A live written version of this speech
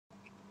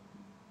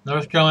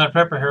North Carolina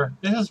Prepper here.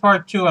 This is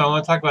part 2, and I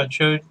want to talk about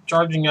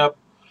charging up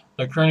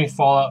the Kearny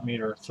Fallout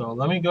Meter. So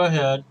let me go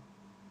ahead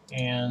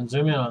and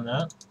zoom in on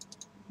that.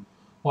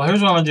 Well,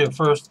 here's what I'm going to do.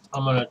 First,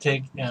 I'm going to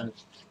take and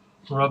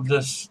rub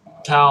this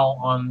towel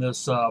on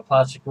this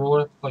plastic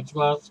ruler,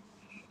 plexiglass.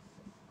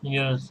 You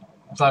get a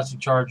plastic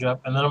charge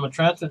up, and then I'm going to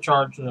transfer the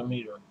charge to the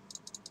meter.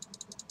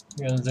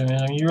 You're going to zoom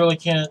in. I mean, you really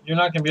can't, you're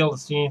not going to be able to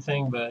see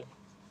anything, but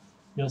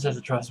you just have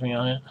to trust me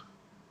on it.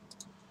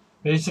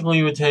 Basically,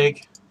 you would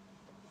take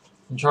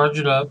and charge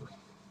it up.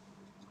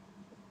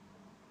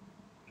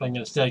 If I can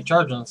get a steady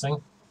charge on this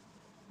thing.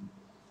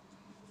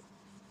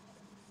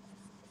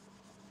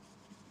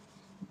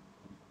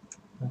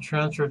 And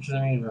transfer it to the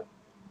meter.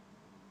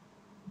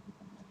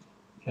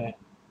 Okay.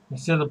 You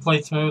see the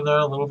plates move there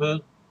a little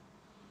bit?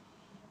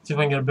 See if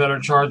I can get a better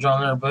charge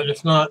on there, but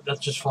if not, that's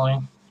just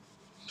fine.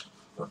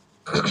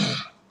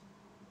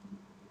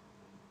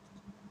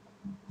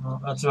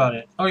 Well, that's about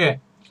it. Okay.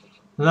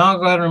 Now I'll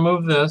go ahead and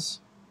remove this.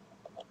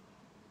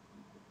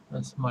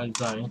 That's my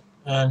design.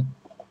 And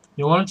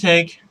you want to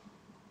take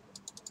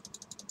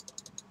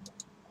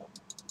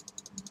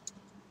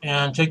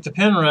the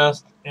pin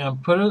rest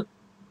and put it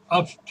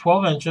up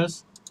 12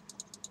 inches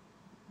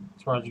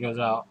as far as it goes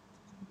out.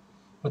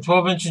 With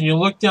 12 inches, you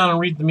look down and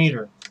read the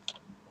meter.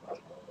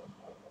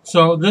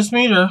 So this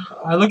meter,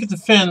 I look at the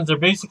fins, they're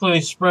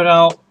basically spread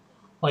out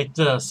like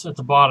this at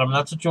the bottom.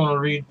 That's what you want to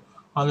read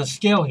on the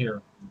scale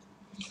here.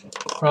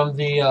 From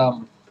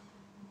the,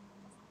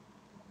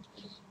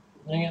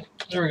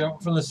 there we go.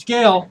 From the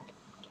scale,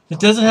 it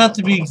doesn't have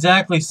to be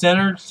exactly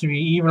centered to be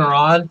even or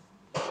odd.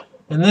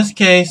 In this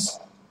case,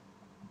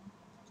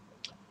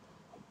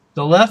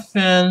 the left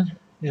fin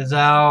is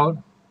out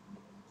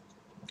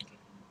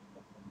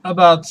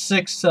about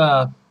 6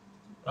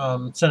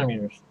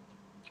 centimeters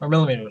or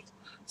millimeters,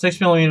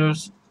 6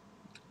 millimeters,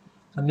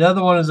 and the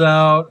other one is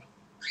out.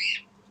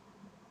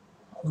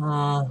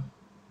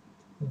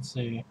 Let's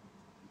see,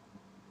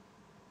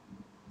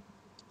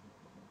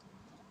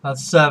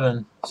 that's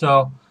 7.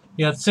 So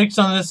you got 6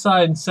 on this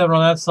side and 7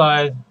 on that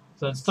side,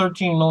 so it's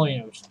 13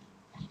 millimeters.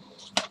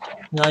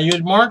 Now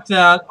you'd mark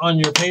that on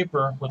your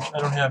paper, which I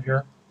don't have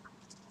here.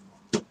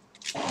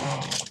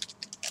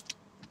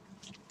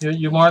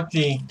 You mark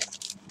the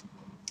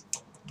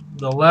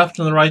left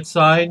and the right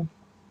side,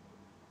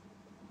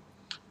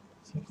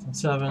 6 and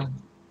 7,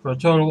 for a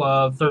total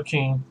of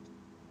 13.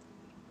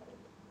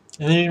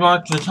 And then you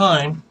mark the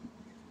time.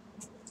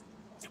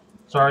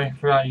 Sorry,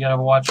 forgot you gotta have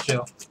a watch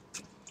too.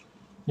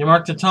 You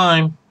mark the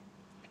time,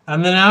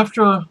 and then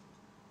after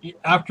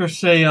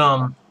say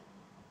well,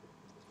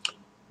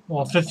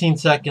 15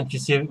 seconds, you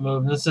see it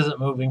move. And this isn't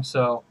moving,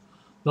 so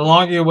the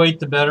longer you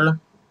wait, the better.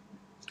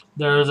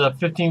 There's a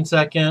 15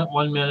 second,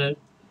 1 minute,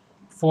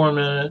 4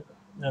 minute,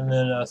 and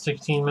then a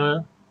 16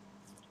 minute.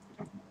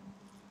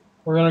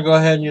 We're gonna go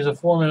ahead and use a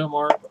 4 minute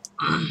mark.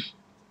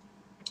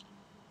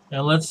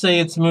 And let's say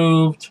it's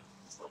moved,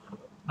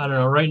 I don't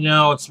know, right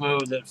now it's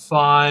moved at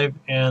 5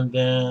 and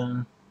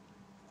then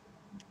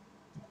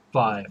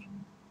 5.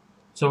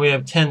 So we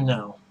have 10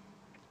 now.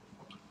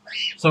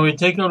 So we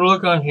take a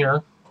look on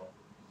here.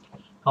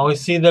 We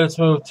see that it's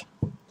moved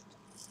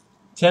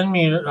 10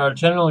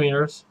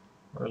 millimeters,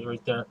 or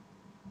right there.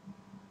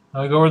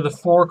 Now we go over to the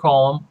 4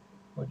 column,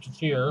 which is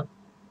here.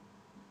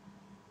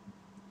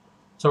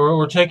 So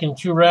we're taking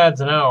 2 rads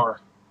an hour.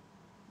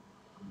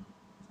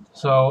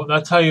 So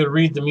that's how you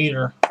read the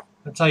meter.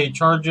 That's how you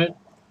charge it.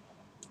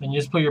 And you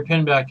just put your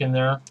pin back in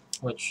there,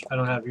 which I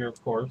don't have here,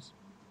 of course.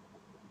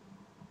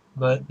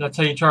 But that's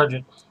how you charge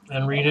it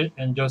and read it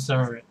and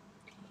dosimeter it.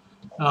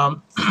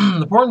 The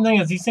important thing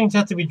is these things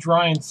have to be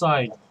dry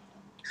inside.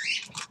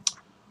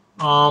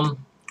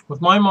 With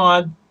my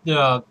mod,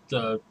 the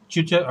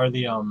Q-tip, or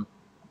the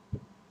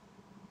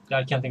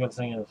I can't think what the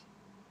thing is.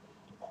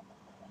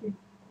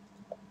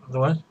 The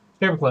what?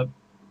 Paperclip.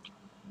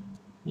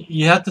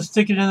 You have to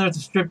stick it in there with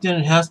the stripped in.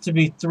 It has to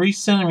be 3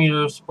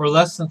 centimeters or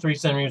less than 3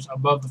 centimeters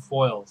above the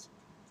foils.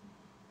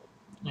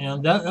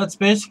 And that's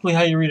basically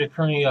how you read a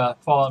Kearny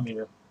Fallout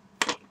Meter.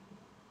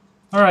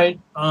 Alright,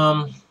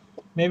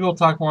 maybe we'll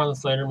talk more on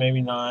this later,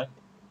 maybe not.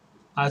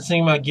 I was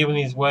thinking about giving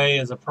these away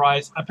as a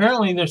price.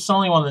 Apparently they're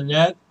selling them on the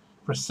net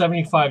for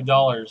 $75.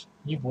 Can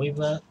you believe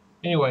that?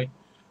 Anyway,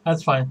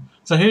 that's fine.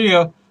 So here you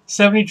go.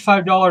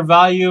 $75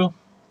 value.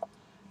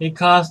 It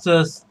cost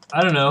us,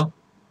 I don't know,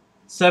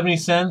 70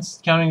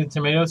 cents, counting the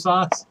tomato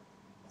sauce.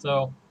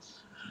 So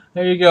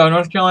there you go,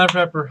 North Carolina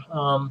Prepper.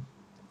 I'll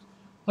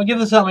give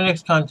this out in my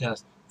next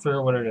contest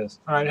for what it is.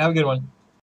 Alright, have a good one.